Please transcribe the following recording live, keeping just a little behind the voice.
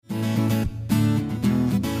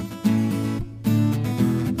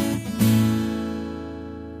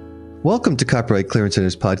Welcome to Copyright Clearance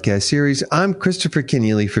Center's podcast series. I'm Christopher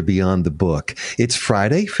Kenneally for Beyond the Book. It's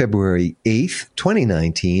Friday, February 8th,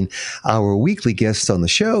 2019. Our weekly guest on the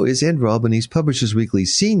show is Andrew Albanese, Publishers Weekly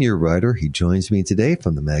senior writer. He joins me today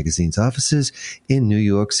from the magazine's offices in New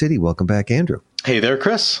York City. Welcome back, Andrew. Hey there,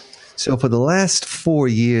 Chris. So for the last 4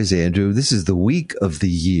 years, Andrew, this is the week of the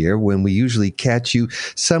year when we usually catch you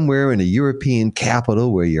somewhere in a European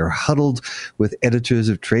capital where you're huddled with editors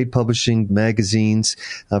of trade publishing magazines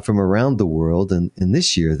from around the world. And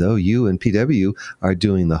this year, though, you and PW are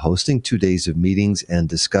doing the hosting, 2 days of meetings and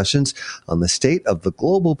discussions on the state of the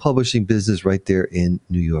global publishing business right there in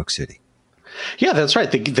New York City. Yeah, that's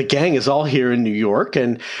right. The gang is all here in New York,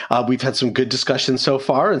 and we've had some good discussions so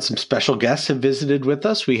far, and some special guests have visited with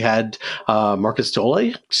us. We had Marcus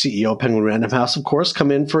Dohle, CEO of Penguin Random House, of course,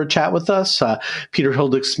 come in for a chat with us. Peter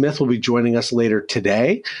Hildek-Smith will be joining us later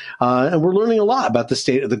today, and we're learning a lot about the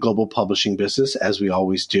state of the global publishing business, as we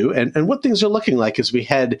always do, and what things are looking like as we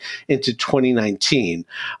head into 2019.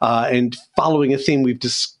 And following a theme we've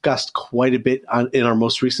discussed quite a bit in our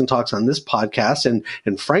most recent talks on this podcast and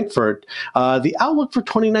in Frankfurt, the outlook for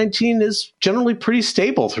 2019 is generally pretty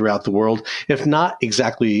stable throughout the world, if not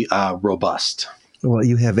exactly robust. Well,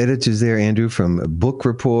 you have editors there, Andrew, from Book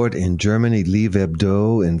Report in Germany, Livre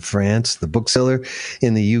Hebdo in France, The Bookseller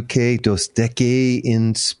in the UK, Dos Deque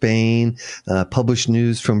in Spain, Published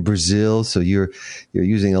News from Brazil. So you're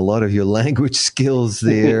using a lot of your language skills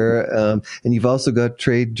there. And you've also got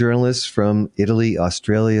trade journalists from Italy,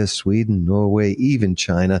 Australia, Sweden, Norway, even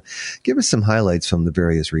China. Give us some highlights from the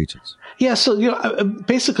various regions. Yeah, so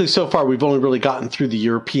basically so far we've only really gotten through the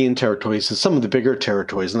European territories and some of the bigger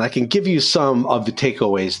territories, and I can give you some of the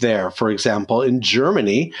takeaways there. For example, in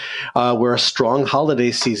Germany, where a strong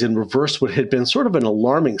holiday season reversed what had been sort of an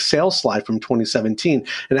alarming sales slide from 2017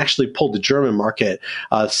 and actually pulled the German market,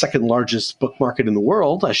 second largest book market in the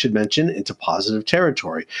world, I should mention, into positive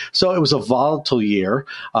territory. So it was a volatile year,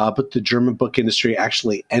 but the German book industry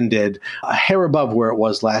actually ended a hair above where it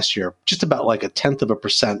was last year, just about like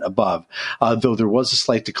 0.1% above. Though there was a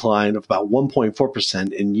slight decline of about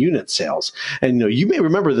 1.4% in unit sales. And you may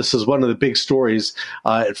remember this as one of the big stories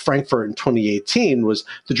at Frankfurt in 2018 was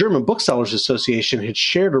the German Booksellers Association had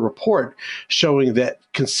shared a report showing that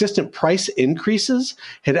consistent price increases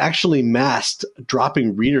had actually masked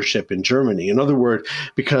dropping readership in Germany. In other words,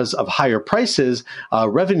 because of higher prices,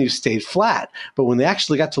 revenue stayed flat. But when they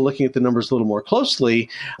actually got to looking at the numbers a little more closely,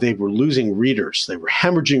 they were losing readers. They were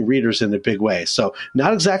hemorrhaging readers in a big way. So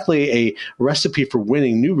not exactly a recipe for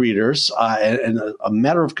winning new readers, and a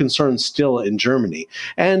matter of concern still in Germany.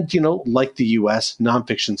 And, like the U.S.,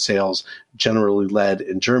 nonfiction sales generally led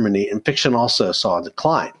in Germany, and fiction also saw a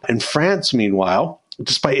decline. In France, meanwhile,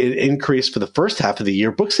 despite an increase for the first half of the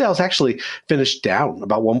year, book sales actually finished down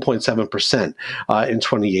about 1.7% in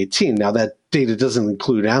 2018. Now, that data doesn't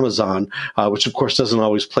include Amazon, which, of course, doesn't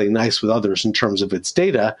always play nice with others in terms of its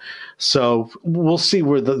data. So we'll see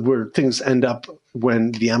where things end up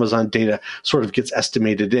when the Amazon data sort of gets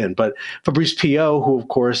estimated in. But Fabrice Piot, who, of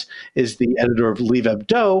course, is the editor of Livre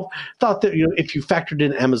Hebdo, thought that if you factored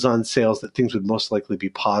in Amazon sales, that things would most likely be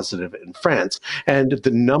positive in France. And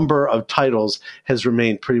the number of titles has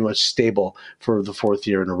remained pretty much stable for the fourth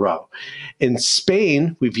year in a row. In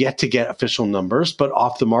Spain, we've yet to get official numbers, but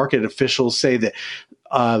off the market officials say that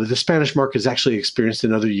the Spanish market has actually experienced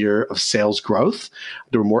another year of sales growth.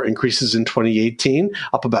 There were more increases in 2018,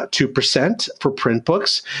 up about 2% for print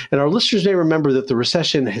books. And our listeners may remember that the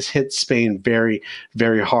recession has hit Spain very,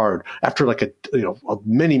 very hard. After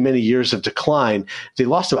many, many years of decline, they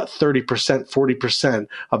lost about 30%, 40%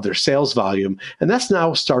 of their sales volume. And that's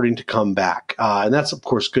now starting to come back. And that's, of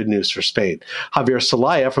course, good news for Spain. Javier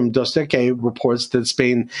Celaya from Dos Deque reports that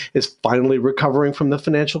Spain is finally recovering from the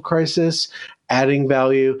financial crisis, adding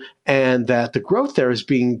value, and that the growth there is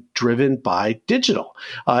being driven by digital.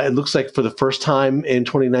 It looks like for the first time in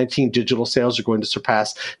 2019, digital sales are going to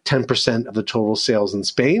surpass 10% of the total sales in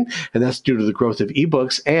Spain, and that's due to the growth of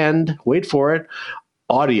ebooks and, wait for it,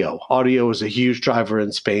 audio. Audio is a huge driver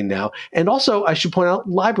in Spain now. And also, I should point out,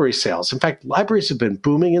 library sales. In fact, libraries have been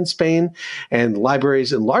booming in Spain, and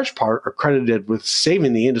libraries in large part are credited with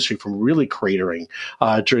saving the industry from really cratering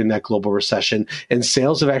during that global recession. And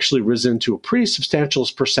sales have actually risen to a pretty substantial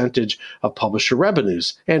percentage of publisher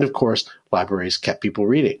revenues. And of course, libraries kept people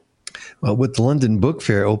reading. Well, with the London Book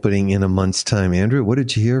Fair opening in a month's time, Andrew, what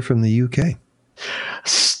did you hear from the UK?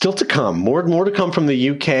 Still to come. More to come from the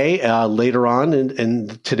UK later on in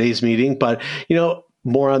today's meeting. But,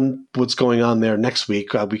 more on what's going on there next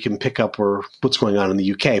week. We can pick up what's going on in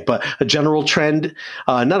the UK. But a general trend,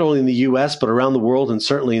 not only in the US, but around the world, and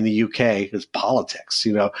certainly in the UK, is politics.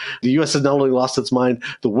 The US has not only lost its mind,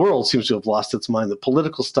 the world seems to have lost its mind. The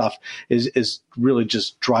political stuff is really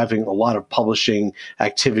just driving a lot of publishing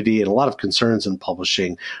activity and a lot of concerns in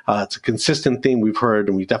publishing. It's a consistent theme we've heard,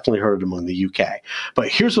 and we definitely heard it among the UK. But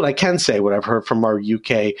here's what I can say, what I've heard from our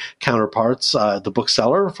UK counterparts, the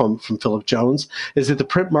bookseller from Philip Jones, is that the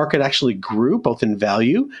print market actually grew both in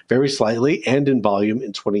value, very slightly, and in volume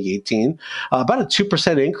in 2018. About a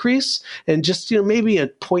 2% increase, and just maybe a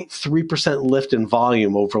 0.3% lift in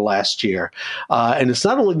volume over last year. And it's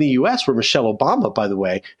not only in the U.S., where Michelle Obama, by the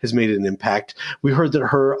way, has made an impact. We heard that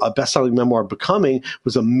her best-selling memoir, Becoming,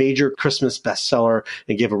 was a major Christmas bestseller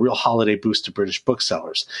and gave a real holiday boost to British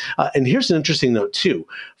booksellers. And here's an interesting note, too.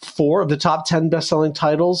 4 of the top 10 best-selling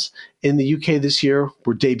titles in the UK this year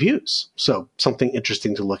were debuts. So something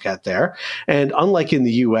interesting to look at there. And unlike in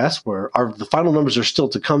the US, where the final numbers are still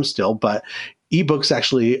to come but ebooks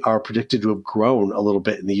actually are predicted to have grown a little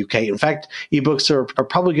bit in the UK. In fact, ebooks are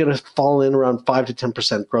probably going to fall in around 5 to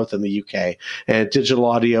 10% growth in the UK. And digital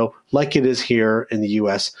audio, like it is here in the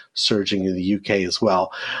US, surging in the UK as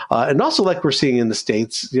well. And also, like we're seeing in the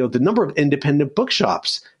States, the number of independent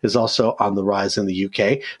bookshops is also on the rise in the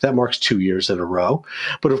UK. That marks 2 years in a row.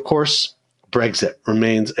 But of course, Brexit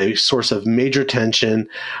remains a source of major tension,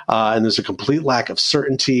 and there's a complete lack of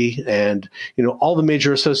certainty. And, all the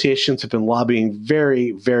major associations have been lobbying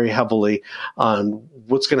very, very heavily on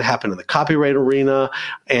what's going to happen in the copyright arena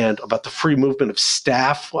and about the free movement of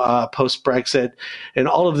staff post-Brexit. And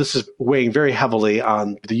all of this is weighing very heavily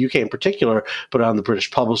on the UK in particular, but on the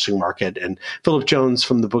British publishing market. And Philip Jones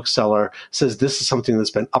from the bookseller says this is something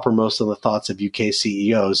that's been uppermost on the thoughts of UK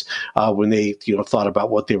CEOs when they thought about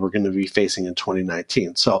what they were going to be facing in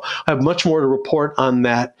 2019. So I have much more to report on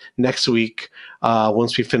that next week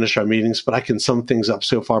once we finish our meetings, but I can sum things up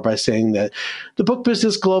so far by saying that the book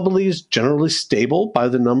business globally is generally stable by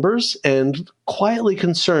the numbers and quietly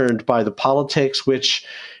concerned by the politics, which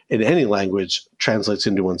in any language translates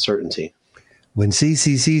into uncertainty. When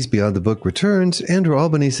CCC's Beyond the Book returns, Andrew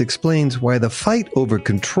Albanese explains why the fight over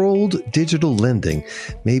controlled digital lending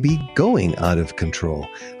may be going out of control.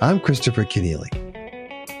 I'm Christopher Kenneally.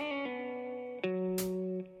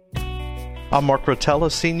 I'm Mark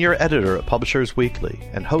Rotella, Senior Editor at Publishers Weekly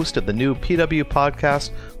and host of the new PW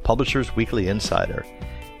podcast, Publishers Weekly Insider.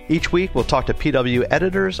 Each week, we'll talk to PW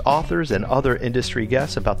editors, authors, and other industry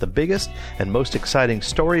guests about the biggest and most exciting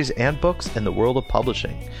stories and books in the world of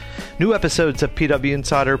publishing. New episodes of PW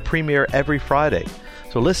Insider premiere every Friday.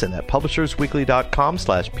 So listen at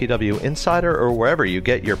publishersweekly.com/PW Insider or wherever you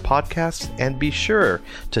get your podcasts, and be sure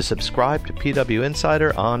to subscribe to PW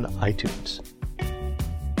Insider on iTunes.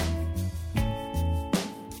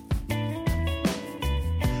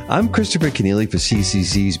 I'm Christopher Kenneally for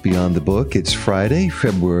CCC's Beyond the Book. It's Friday,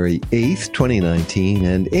 February 8th, 2019,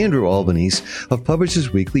 and Andrew Albanese of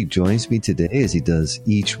Publishers Weekly joins me today, as he does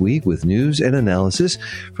each week, with news and analysis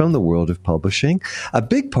from the world of publishing. A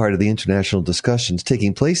big part of the international discussions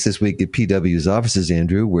taking place this week at PW's offices,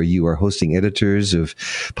 Andrew, where you are hosting editors of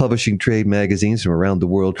publishing trade magazines from around the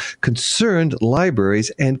world, concerned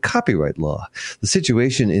libraries and copyright law. The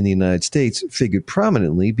situation in the United States figured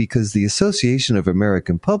prominently because the Association of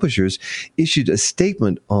American Publishers issued a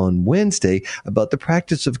statement on Wednesday about the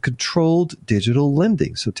practice of controlled digital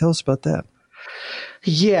lending. So tell us about that.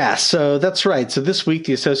 Yeah, so that's right. So this week,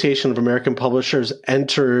 the Association of American Publishers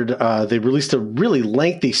they released a really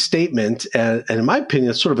lengthy statement, and in my opinion,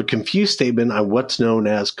 it's sort of a confused statement on what's known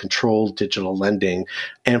as controlled digital lending.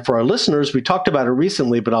 And for our listeners, we talked about it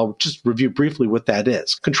recently, but I'll just review briefly what that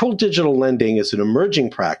is. Controlled digital lending is an emerging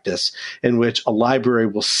practice in which a library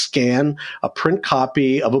will scan a print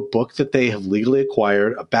copy of a book that they have legally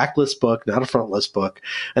acquired, a backlist book, not a frontlist book,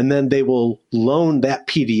 and then they will loan that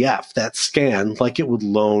PDF, that scan, like it would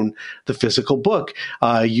loan the physical book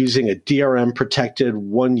using a DRM-protected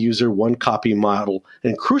one user, one copy model.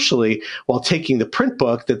 And crucially, while taking the print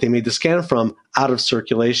book that they made the scan from out of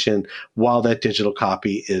circulation while that digital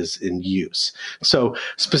copy is in use. So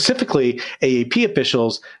specifically, AAP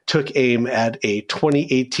officials took aim at a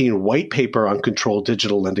 2018 white paper on controlled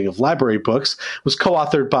digital lending of library books. It was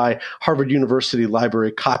co-authored by Harvard University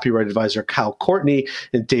Library copyright advisor Kyle Courtney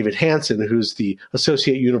and David Hansen, who's the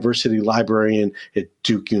Associate University Librarian librarian at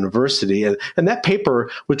Duke University. And that paper,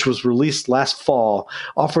 which was released last fall,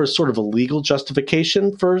 offers sort of a legal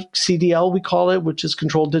justification for CDL, we call it, which is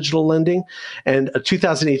controlled digital lending, and a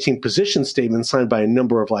 2018 position statement signed by a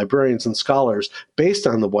number of librarians and scholars based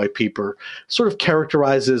on the white paper sort of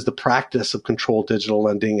characterizes the practice of controlled digital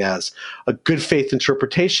lending as a good faith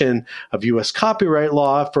interpretation of U.S. copyright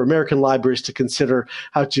law for American libraries to consider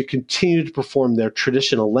how to continue to perform their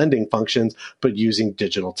traditional lending functions, but using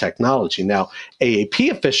digital technology. Now, AAP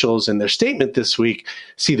officials in their statement this week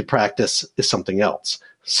see the practice as something else: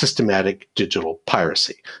 systematic digital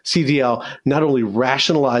piracy. CDL not only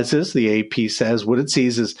rationalizes, the AAP says, what it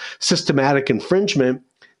sees as systematic infringement,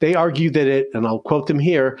 they argue that it, and I'll quote them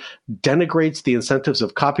here, denigrates the incentives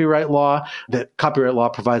of copyright law that copyright law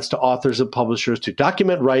provides to authors and publishers to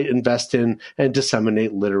document, write, invest in, and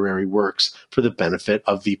disseminate literary works for the benefit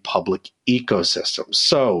of the public ecosystem.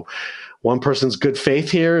 So one person's good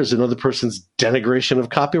faith here is another person's denigration of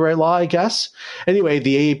copyright law, I guess. Anyway,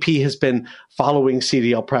 the AAP has been following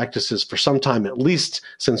CDL practices for some time, at least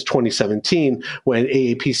since 2017, when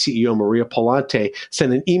AAP CEO Maria Polante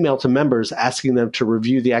sent an email to members asking them to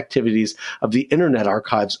review the activities of the Internet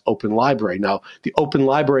Archive's Open Library. Now, the Open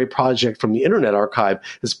Library project from the Internet Archive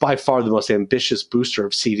is by far the most ambitious booster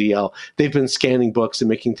of CDL. They've been scanning books and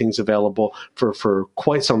making things available for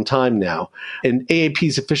quite some time now. And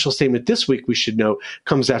AAP's official statement this week, we should note,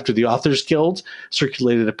 comes after the Authors Guild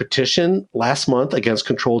circulated a petition last month against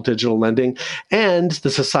controlled digital lending, and the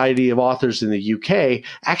Society of Authors in the UK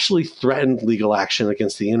actually threatened legal action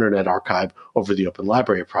against the Internet Archive over the Open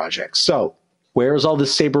Library project. So where is all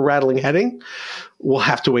this saber rattling heading? We'll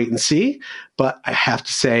have to wait and see. But I have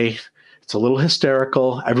to say, it's a little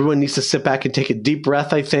hysterical. Everyone needs to sit back and take a deep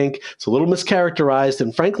breath, I think. It's a little mischaracterized.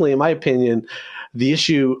 And frankly, in my opinion, the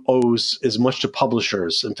issue owes as much to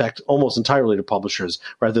publishers, in fact, almost entirely to publishers,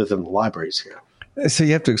 rather than the libraries here. So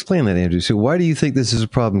you have to explain that, Andrew. So why do you think this is a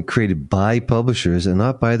problem created by publishers and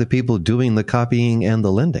not by the people doing the copying and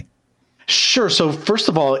the lending? Sure. So first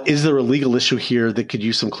of all, is there a legal issue here that could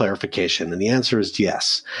use some clarification? And the answer is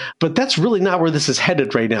yes. But that's really not where this is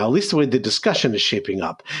headed right now, at least the way the discussion is shaping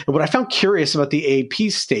up. And what I found curious about the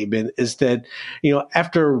AAP statement is that,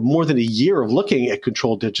 after more than a year of looking at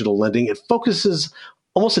controlled digital lending, it focuses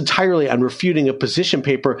almost entirely on refuting a position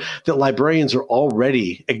paper that librarians are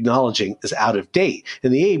already acknowledging is out of date.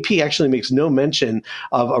 And the AAP actually makes no mention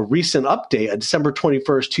of a recent update, a December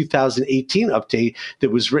 21st, 2018 update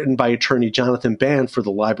that was written by attorney Jonathan Band for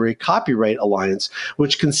the Library Copyright Alliance,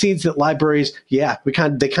 which concedes that libraries,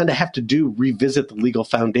 they kind of have to revisit the legal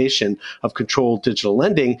foundation of controlled digital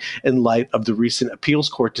lending in light of the recent appeals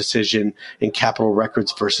court decision in Capitol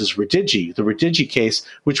Records versus Redigi, the Redigi case,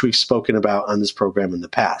 which we've spoken about on this program in the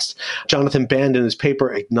past. Jonathan Band in his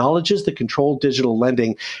paper acknowledges that controlled digital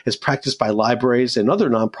lending is practiced by libraries and other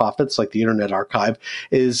nonprofits like the Internet Archive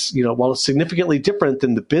is, while it's significantly different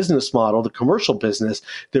than the business model, the commercial business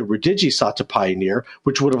that Redigi sought to pioneer,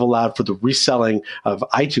 which would have allowed for the reselling of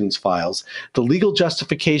iTunes files, the legal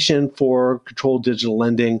justification for controlled digital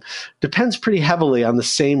lending depends pretty heavily on the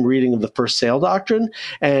same reading of the first sale doctrine,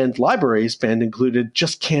 and libraries, Band included,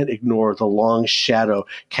 just can't ignore the long shadow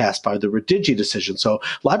cast by the Redigi decision. So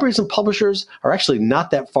libraries and publishers are actually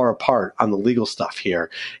not that far apart on the legal stuff here,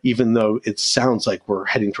 even though it sounds like we're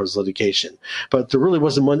heading towards litigation. But there really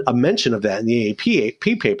wasn't a mention of that in the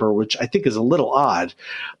AAP paper, which I think is a little odd.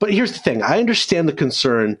 But here's the thing. I understand the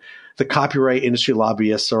concern the copyright industry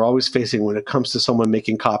lobbyists are always facing when it comes to someone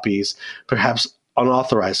making copies, perhaps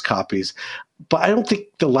unauthorized copies. But I don't think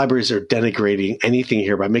the libraries are denigrating anything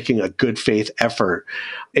here by making a good faith effort.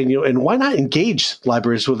 And why not engage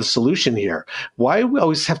libraries with a solution here? Why do we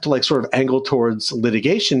always have to sort of angle towards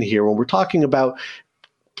litigation here when we're talking about,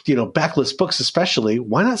 backlist books especially?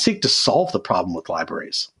 Why not seek to solve the problem with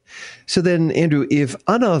libraries? So then, Andrew, if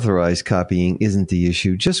unauthorized copying isn't the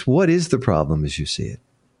issue, just what is the problem as you see it?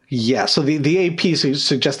 Yeah, so the AAP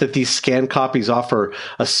suggests that these scanned copies offer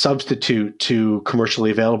a substitute to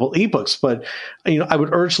commercially available ebooks. But, I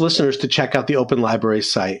would urge listeners to check out the Open Library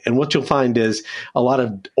site. And what you'll find is a lot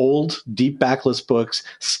of old, deep backlist books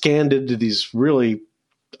scanned into these really,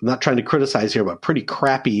 I'm not trying to criticize here, but pretty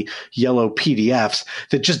crappy yellow PDFs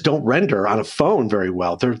that just don't render on a phone very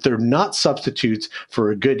well. They're not substitutes for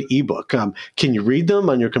a good ebook. Can you read them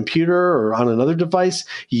on your computer or on another device?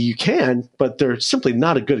 You can, but they're simply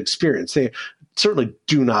not a good experience. They certainly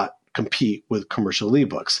do not compete with commercial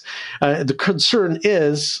ebooks. The concern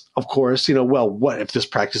is, of course, what if this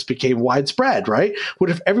practice became widespread, right? What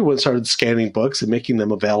if everyone started scanning books and making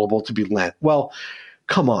them available to be lent? Well,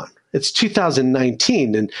 come on. It's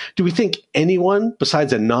 2019. And do we think anyone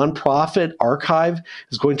besides a nonprofit archive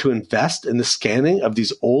is going to invest in the scanning of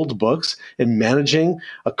these old books and managing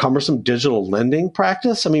a cumbersome digital lending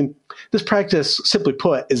practice? I mean, this practice, simply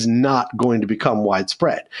put, is not going to become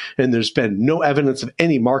widespread. And there's been no evidence of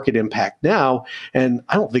any market impact now, and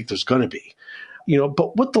I don't think there's going to be.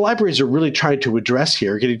 But what the libraries are really trying to address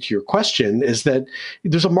here, getting to your question, is that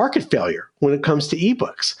there's a market failure when it comes to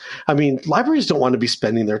ebooks. I mean, libraries don't want to be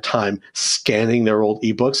spending their time scanning their old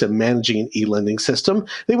ebooks and managing an e-lending system.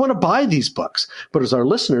 They want to buy these books. But as our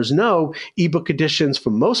listeners know, ebook editions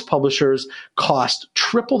from most publishers cost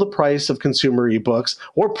triple the price of consumer ebooks,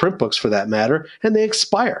 or print books for that matter, and they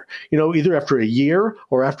expire. Either after a year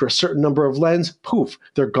or after a certain number of lends, poof,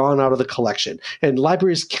 they're gone out of the collection. And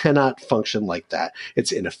libraries cannot function like that.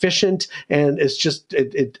 It's inefficient, and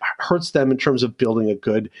it hurts them in terms of building a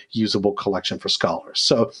good, usable collection for scholars.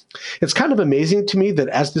 So it's kind of amazing to me that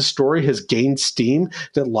as this story has gained steam,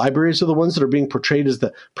 that libraries are the ones that are being portrayed as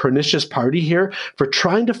the pernicious party here for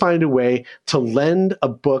trying to find a way to lend a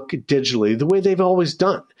book digitally the way they've always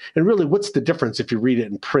done. And really, what's the difference if you read it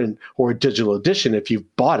in print or a digital edition if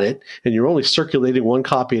you've bought it and you're only circulating one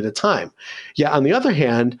copy at a time? Yeah, on the other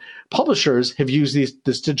hand, publishers have used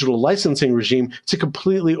this digital licensing regime to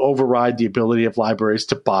completely override the ability of libraries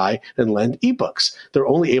to buy and lend ebooks. They're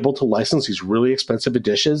only able to license these really expensive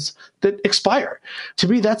editions that expire. To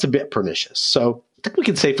me, that's a bit pernicious. So I think we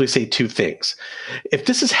can safely say two things. If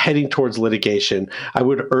this is heading towards litigation, I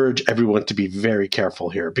would urge everyone to be very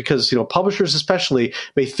careful here because, publishers especially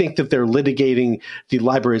may think that they're litigating the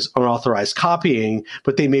library's unauthorized copying,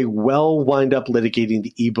 but they may well wind up litigating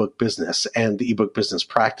the ebook business and the ebook business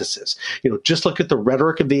practices. Just look at the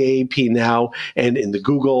rhetoric of the AAP now and in the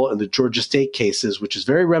Google and the Georgia State cases, which is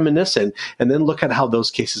very reminiscent, and then look at how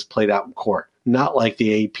those cases played out in court. Not like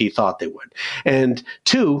the AAP thought they would. And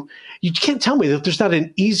two, you can't tell me that there's not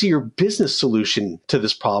an easier business solution to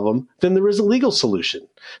this problem than there is a legal solution.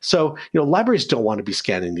 So, libraries don't want to be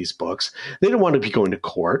scanning these books. They don't want to be going to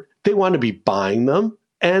court. They want to be buying them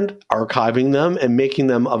and archiving them and making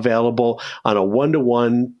them available on a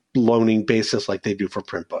one-to-one loaning basis like they do for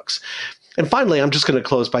print books. And finally, I'm just going to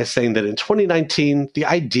close by saying that in 2019, the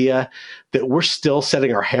idea that we're still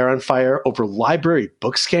setting our hair on fire over library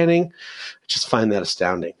book scanning, I just find that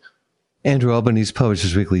astounding. Andrew Albanese,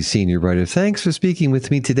 Publishers Weekly senior writer, thanks for speaking with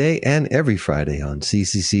me today and every Friday on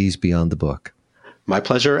CCC's Beyond the Book. My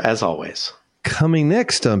pleasure, as always. Coming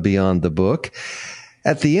next on Beyond the Book,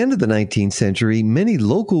 at the end of the 19th century, many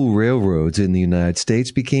local railroads in the United States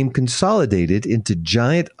became consolidated into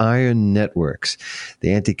giant iron networks.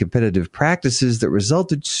 The anti-competitive practices that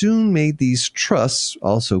resulted soon made these trusts,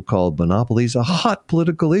 also called monopolies, a hot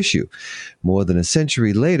political issue. More than a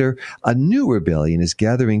century later, a new rebellion is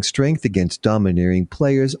gathering strength against domineering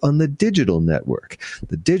players on the digital network.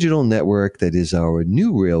 The digital network that is our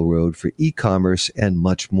new railroad for e-commerce and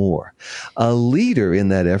much more. A leader in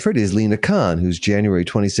that effort is Lina Khan, whose January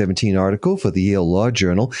 2017 article for the Yale Law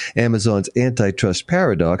Journal, Amazon's Antitrust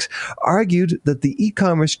Paradox, argued that the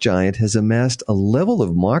e-commerce giant has amassed a level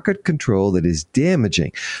of market control that is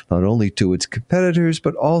damaging, not only to its competitors,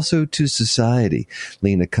 but also to society.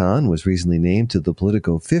 Lina Khan was recently named to the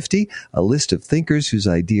Politico 50, a list of thinkers whose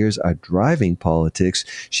ideas are driving politics.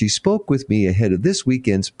 She spoke with me ahead of this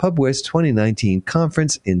weekend's PubWest 2019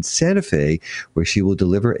 conference in Santa Fe, where she will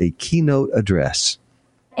deliver a keynote address.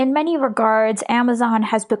 In many regards, Amazon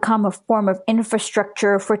has become a form of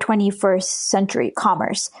infrastructure for 21st century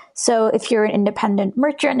commerce. So if you're an independent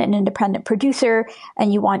merchant, an independent producer,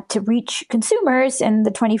 and you want to reach consumers in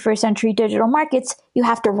the 21st century digital markets, you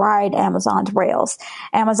have to ride Amazon's rails.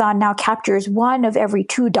 Amazon now captures $1 of every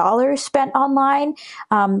 $2 spent online,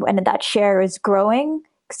 and that share is growing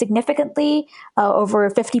significantly. Over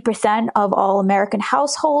 50% of all American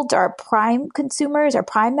households are Prime consumers, are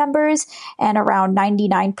Prime members, and around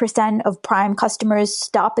 99% of Prime customers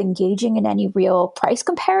stop engaging in any real price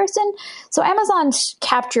comparison. So Amazon's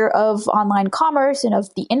capture of online commerce and of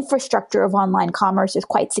the infrastructure of online commerce is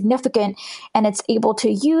quite significant, and it's able to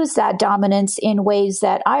use that dominance in ways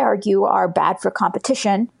that I argue are bad for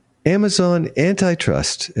competition. Amazon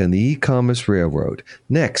Antitrust and the E-commerce Railroad,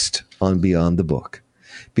 next on Beyond the Book.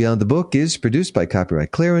 Beyond the Book is produced by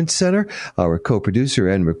Copyright Clearance Center. Our co-producer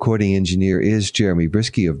and recording engineer is Jeremy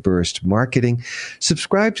Brisky of Burst Marketing.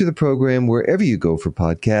 Subscribe to the program wherever you go for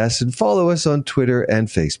podcasts and follow us on Twitter and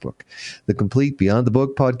Facebook. The complete Beyond the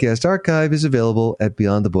Book podcast archive is available at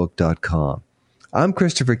beyondthebook.com. I'm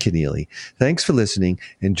Christopher Kenneally. Thanks for listening,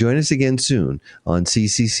 and join us again soon on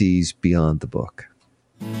CCC's Beyond the Book.